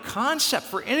idea, no concept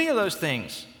for any of those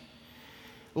things.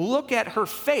 Look at her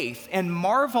faith and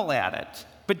marvel at it.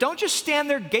 But don't just stand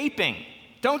there gaping.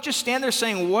 Don't just stand there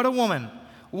saying, what a woman,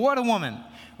 what a woman.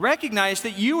 Recognize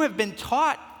that you have been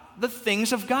taught the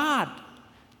things of God.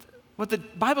 What the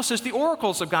Bible says, the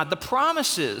oracles of God, the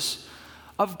promises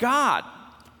of God,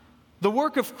 the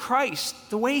work of Christ,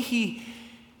 the way he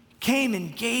came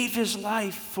and gave his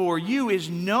life for you is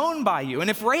known by you. And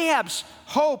if Rahab's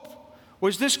hope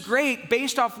was this great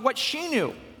based off what she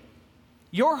knew,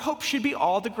 your hope should be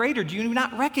all the greater. Do you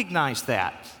not recognize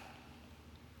that?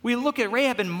 We look at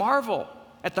Rahab and marvel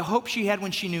at the hope she had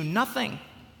when she knew nothing.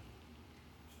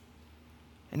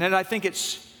 And then I think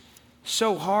it's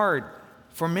so hard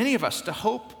for many of us to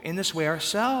hope in this way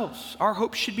ourselves. Our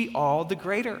hope should be all the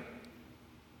greater.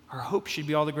 Our hope should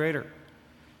be all the greater.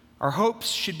 Our hopes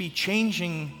should be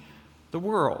changing the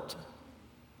world.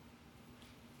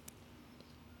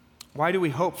 Why do we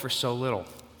hope for so little?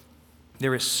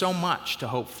 There is so much to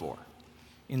hope for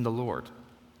in the Lord.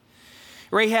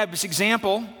 Rahab's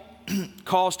example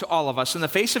calls to all of us in the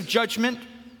face of judgment,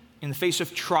 in the face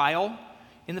of trial,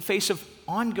 in the face of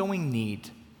ongoing need.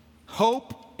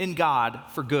 Hope in God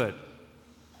for good.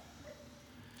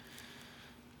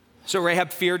 So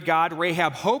Rahab feared God,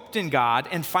 Rahab hoped in God,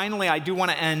 and finally I do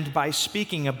want to end by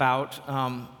speaking about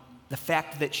the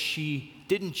fact that she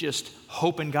didn't just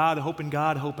hope in God,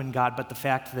 but the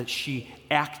fact that she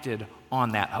acted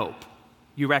on that hope.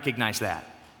 You recognize that.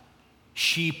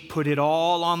 She put it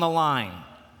all on the line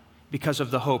because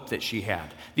of the hope that she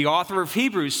had. The author of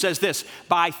Hebrews says this,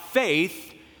 by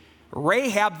faith,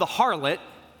 Rahab the harlot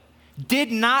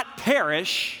did not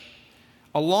perish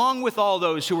along with all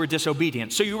those who were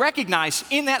disobedient. So you recognize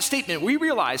in that statement, we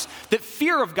realize that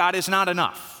fear of God is not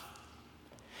enough.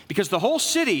 Because the whole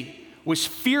city was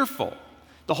fearful.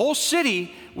 The whole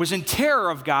city was in terror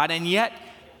of God, and yet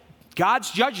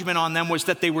God's judgment on them was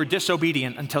that they were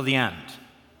disobedient until the end.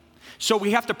 So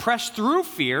we have to press through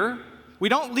fear. We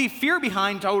don't leave fear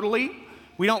behind totally.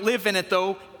 We don't live in it,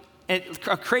 though, a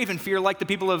craven fear like the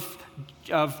people of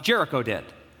Jericho did.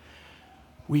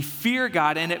 We fear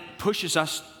God, and it pushes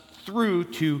us through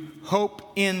to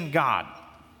hope in God.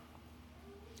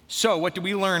 So what do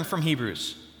we learn from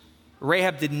Hebrews?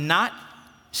 Rahab did not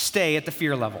stay at the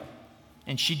fear level,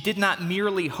 and she did not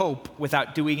merely hope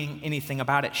without doing anything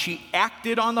about it. She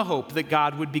acted on the hope that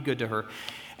God would be good to her,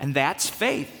 and that's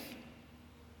faith.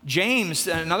 James,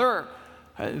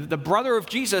 the brother of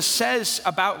Jesus, says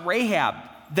about Rahab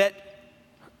that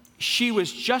she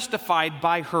was justified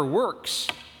by her works.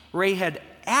 Rahab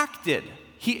acted.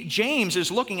 James is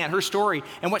looking at her story,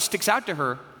 and what sticks out to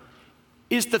her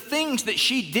is the things that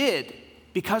she did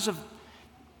because of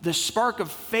the spark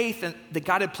of faith that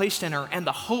God had placed in her and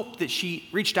the hope that she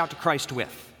reached out to Christ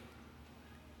with.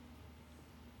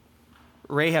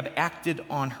 Rahab acted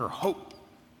on her hope.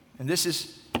 And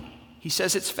he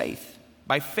says it's faith.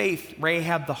 By faith,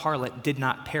 Rahab the harlot did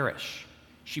not perish.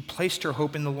 She placed her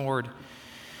hope in the Lord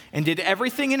and did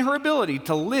everything in her ability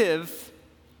to live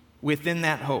within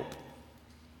that hope.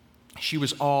 She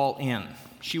was all in.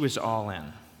 She was all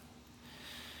in.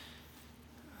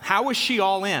 How was she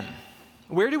all in?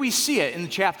 Where do we see it in the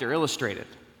chapter illustrated?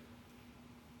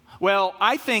 Well,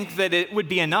 I think that it would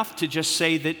be enough to just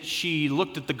say that she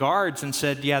looked at the guards and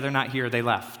said, yeah, they're not here, they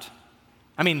left.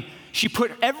 I mean,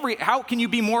 how can you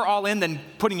be more all in than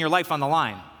putting your life on the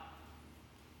line?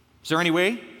 Is there any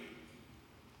way?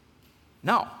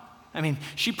 No. I mean,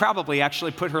 she probably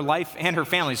actually put her life and her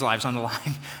family's lives on the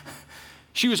line.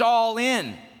 She was all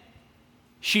in.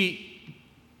 She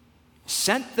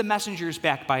sent the messengers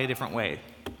back by a different way.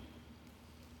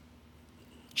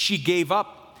 She gave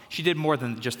up. She did more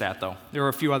than just that, though. There are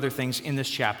a few other things in this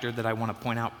chapter that I want to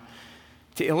point out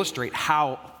to illustrate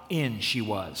how in she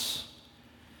was.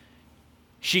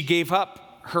 She gave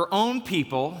up her own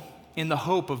people in the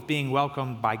hope of being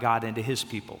welcomed by God into his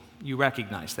people. You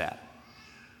recognize that.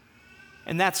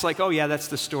 And that's like, oh yeah, that's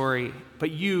the story, but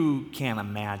you can't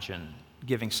imagine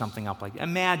giving something up like that.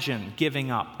 Imagine giving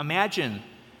up. Imagine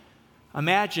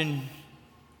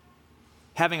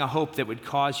having a hope that would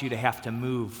cause you to have to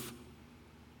move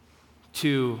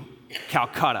to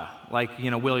Calcutta, like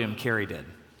William Carey did.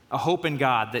 A hope in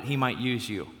God that he might use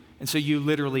you. And so you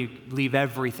literally leave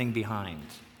everything behind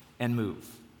and move.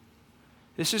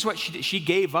 This is what she did. She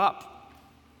gave up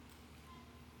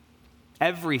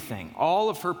everything, all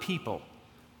of her people,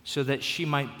 so that she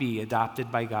might be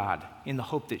adopted by God, in the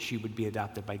hope that she would be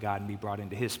adopted by God and be brought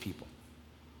into his people.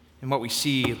 And what we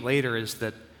see later is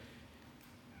that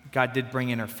God did bring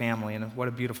in her family, and what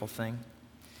a beautiful thing.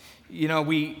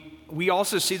 We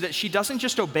also see that she doesn't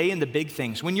just obey in the big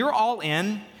things. When you're all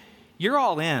in, you're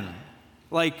all in.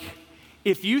 Like,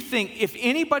 if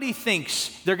anybody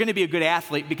thinks they're going to be a good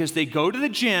athlete because they go to the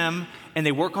gym and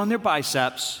they work on their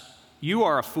biceps, you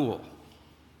are a fool.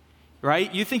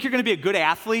 Right? You think you're going to be a good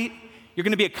athlete, you're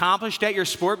going to be accomplished at your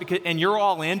sport, and you're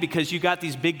all in because you got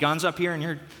these big guns up here and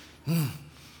you're,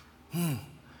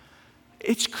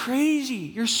 It's crazy.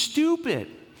 You're stupid.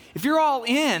 If you're all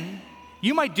in,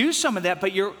 you might do some of that,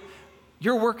 but you're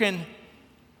working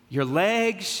your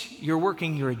legs, you're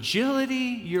working your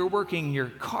agility, you're working your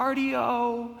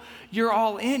cardio, you're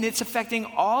all in. It's affecting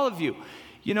all of you.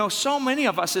 So many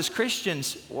of us as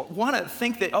Christians want to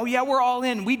think that, oh yeah, we're all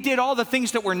in. We did all the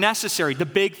things that were necessary, the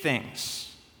big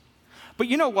things. But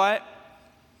you know what?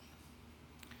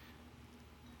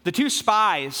 The two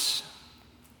spies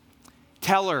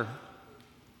tell her,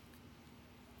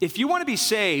 if you want to be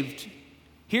saved,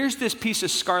 here's this piece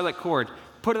of scarlet cord.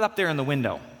 Put it up there in the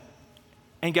window.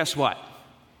 And guess what?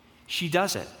 She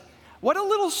does it. What a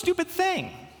little stupid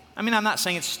thing. I mean, I'm not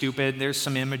saying it's stupid. There's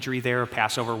some imagery there of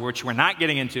Passover, which we're not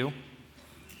getting into.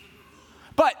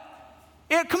 But,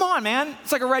 come on, man.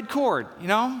 It's like a red cord,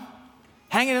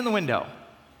 Hang it in the window.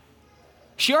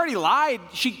 She already lied.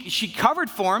 She covered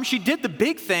for him. She did the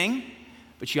big thing.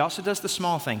 But she also does the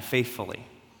small thing faithfully.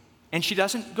 And she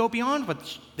doesn't go beyond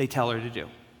what they tell her to do.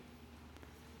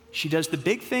 She does the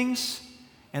big things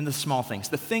and the small things.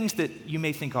 The things that you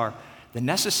may think are the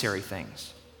necessary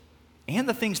things. And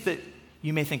the things that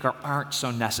you may think aren't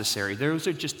so necessary. Those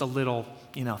are just the little,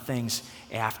 things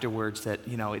afterwards that,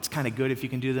 it's kind of good if you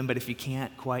can do them, but if you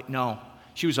can't quite, no.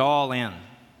 She was all in,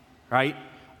 right?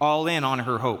 All in on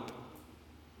her hope.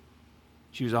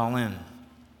 She was all in.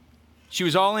 She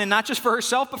was all in not just for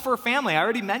herself, but for her family. I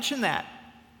already mentioned that.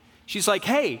 She's like,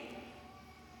 hey,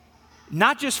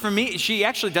 not just for me. She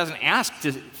actually doesn't ask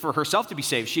for herself to be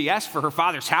saved. She asks for her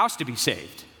father's house to be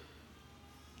saved.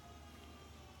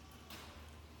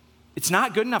 It's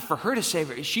not good enough for her to save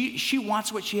her. She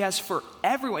wants what she has for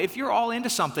everyone. If you're all into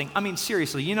something, I mean,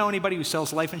 seriously, anybody who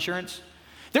sells life insurance?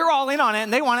 They're all in on it,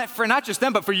 and they want it for not just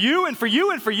them, but for you and for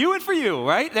you and for you and for you,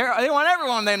 right? They want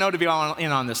everyone they know to be all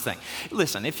in on this thing.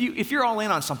 Listen, if you're all in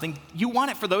on something, you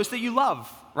want it for those that you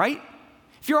love, right?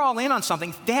 If you're all in on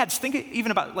something, dads, think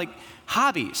even about like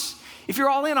hobbies. If you're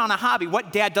all in on a hobby,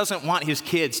 what dad doesn't want his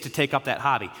kids to take up that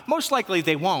hobby? Most likely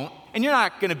they won't, and you're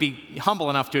not going to be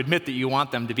humble enough to admit that you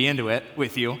want them to be into it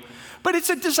with you. But it's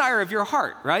a desire of your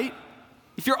heart, right?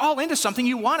 If you're all into something,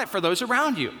 you want it for those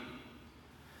around you.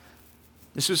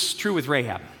 This was true with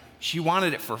Rahab. She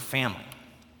wanted it for her family.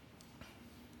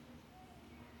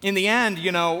 In the end,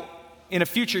 in a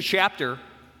future chapter,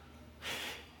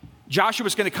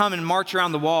 Joshua's going to come and march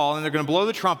around the wall, and they're going to blow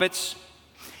the trumpets,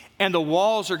 and the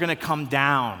walls are going to come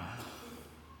down.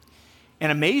 And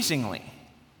amazingly,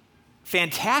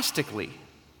 fantastically,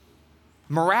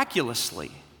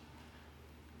 miraculously,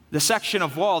 the section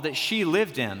of wall that she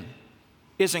lived in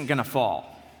isn't going to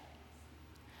fall.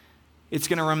 It's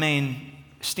going to remain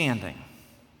standing.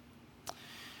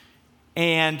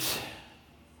 And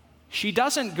she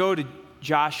doesn't go to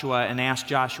Joshua and ask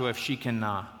Joshua if she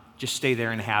can just stay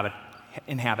there and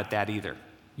inhabit that either.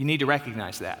 You need to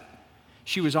recognize that.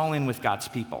 She was all in with God's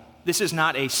people. This is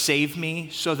not a save me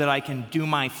so that I can do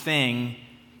my thing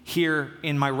here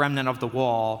in my remnant of the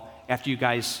wall after you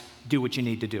guys do what you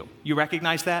need to do. You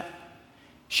recognize that?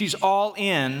 She's all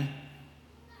in,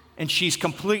 and she's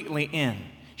completely in.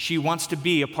 She wants to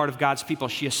be a part of God's people.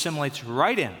 She assimilates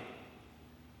right in.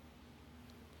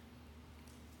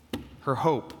 Her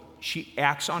hope. She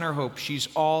acts on her hope. She's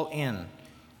all in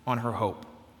on her hope.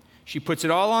 She puts it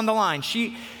all on the line.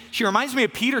 She reminds me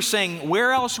of Peter saying,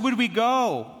 where else would we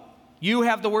go? You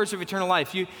have the words of eternal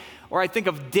life. Or I think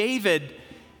of David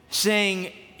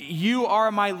saying, you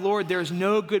are my Lord, there is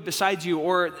no good besides you.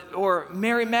 Or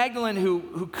Mary Magdalene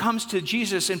who comes to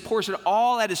Jesus and pours it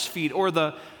all at his feet. Or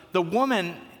the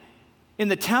woman in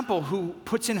the temple who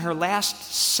puts in her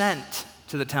last cent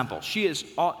to the temple.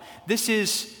 This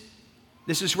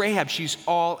is Rahab. She's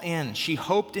all in. She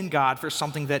hoped in God for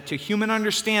something that to human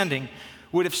understanding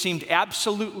would have seemed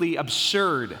absolutely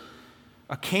absurd.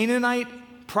 A Canaanite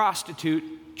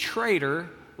prostitute, traitor,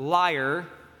 liar,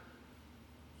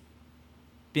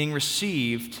 being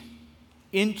received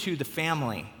into the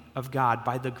family of God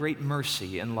by the great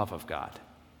mercy and love of God.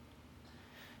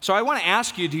 So I want to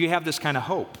ask you, do you have this kind of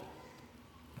hope?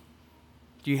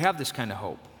 Do you have this kind of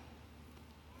hope?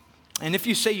 And if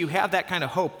you say you have that kind of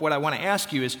hope, what I want to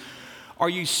ask you is, are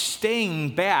you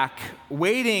staying back,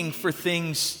 waiting for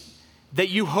things that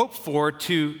you hope for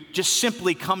to just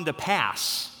simply come to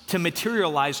pass, to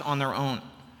materialize on their own?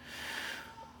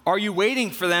 Are you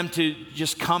waiting for them to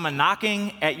just come a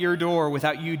knocking at your door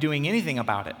without you doing anything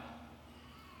about it?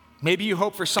 Maybe you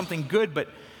hope for something good, but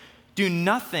do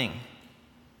nothing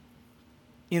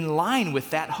in line with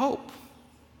that hope.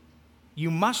 You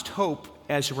must hope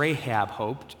as Rahab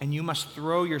hoped, and you must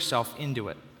throw yourself into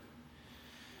it.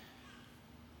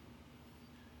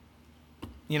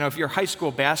 You know, if your high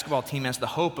school basketball team has the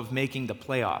hope of making the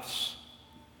playoffs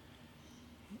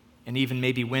and even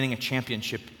maybe winning a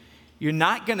championship, you're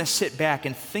not going to sit back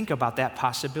and think about that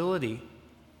possibility.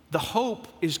 The hope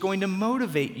is going to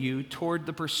motivate you toward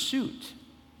the pursuit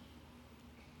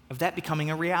of that becoming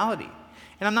a reality.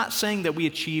 And I'm not saying that we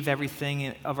achieve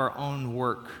everything of our own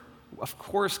work. Of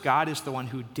course, God is the one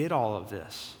who did all of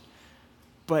this.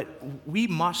 But we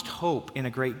must hope in a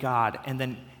great God and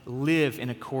then live in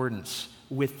accordance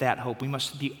with that hope. We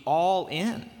must be all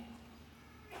in.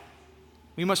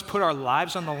 We must put our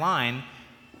lives on the line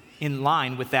in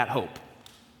line with that hope.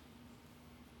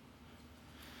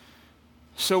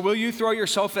 So will you throw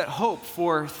yourself at hope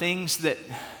for things that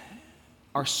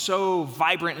are so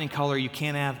vibrant in color you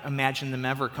can't imagine them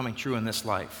ever coming true in this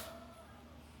life?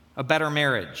 A better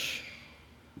marriage,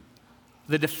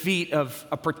 the defeat of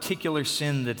a particular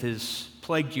sin that has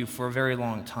plagued you for a very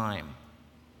long time,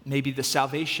 maybe the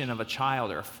salvation of a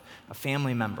child or a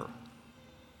family member.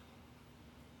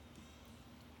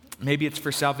 Maybe it's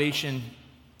for salvation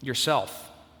yourself.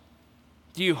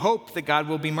 Do you hope that God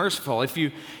will be merciful? If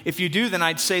you do, then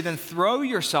I'd say then throw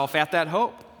yourself at that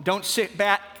hope. Don't sit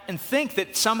back and think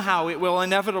that somehow it will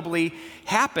inevitably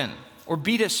happen or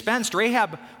be dispensed.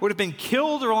 Rahab would have been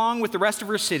killed along with the rest of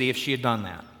her city if she had done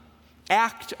that.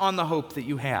 Act on the hope that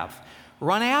you have.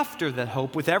 Run after that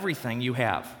hope with everything you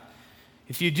have.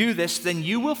 If you do this, then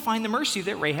you will find the mercy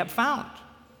that Rahab found.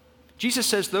 Jesus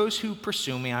says, "Those who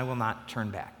pursue me, I will not turn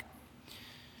back."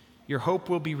 Your hope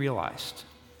will be realized.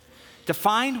 To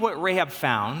find what Rahab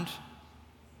found,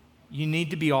 you need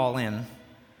to be all in.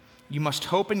 You must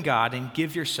hope in God and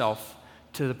give yourself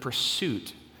to the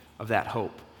pursuit of that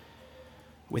hope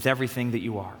with everything that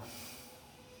you are.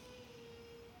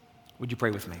 Would you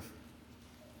pray with me?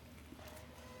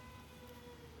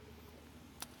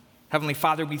 Heavenly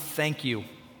Father, we thank you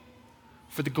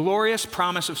for the glorious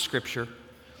promise of Scripture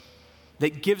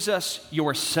that gives us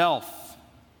yourself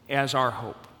as our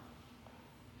hope,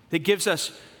 that gives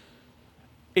us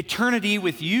eternity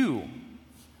with you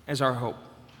as our hope,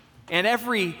 and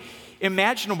every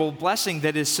imaginable blessing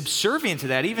that is subservient to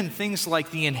that, even things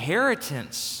like the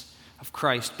inheritance of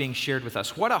Christ being shared with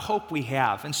us. What a hope we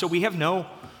have. And so we have no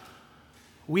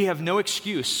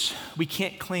excuse. We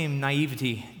can't claim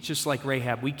naivety just like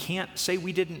Rahab. We can't say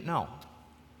we didn't know.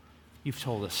 You've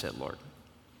told us it, Lord.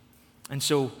 And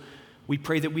so we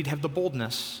pray that we'd have the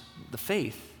boldness, the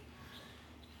faith,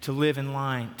 to live in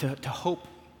line, to hope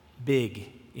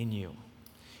big in you,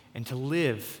 and to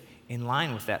live in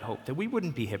line with that hope, that we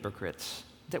wouldn't be hypocrites,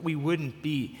 that we wouldn't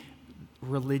be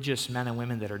religious men and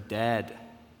women that are dead,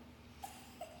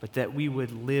 but that we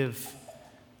would live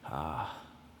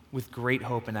with great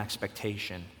hope and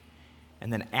expectation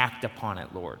and then act upon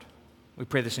it, Lord. We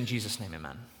pray this in Jesus' name,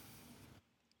 amen.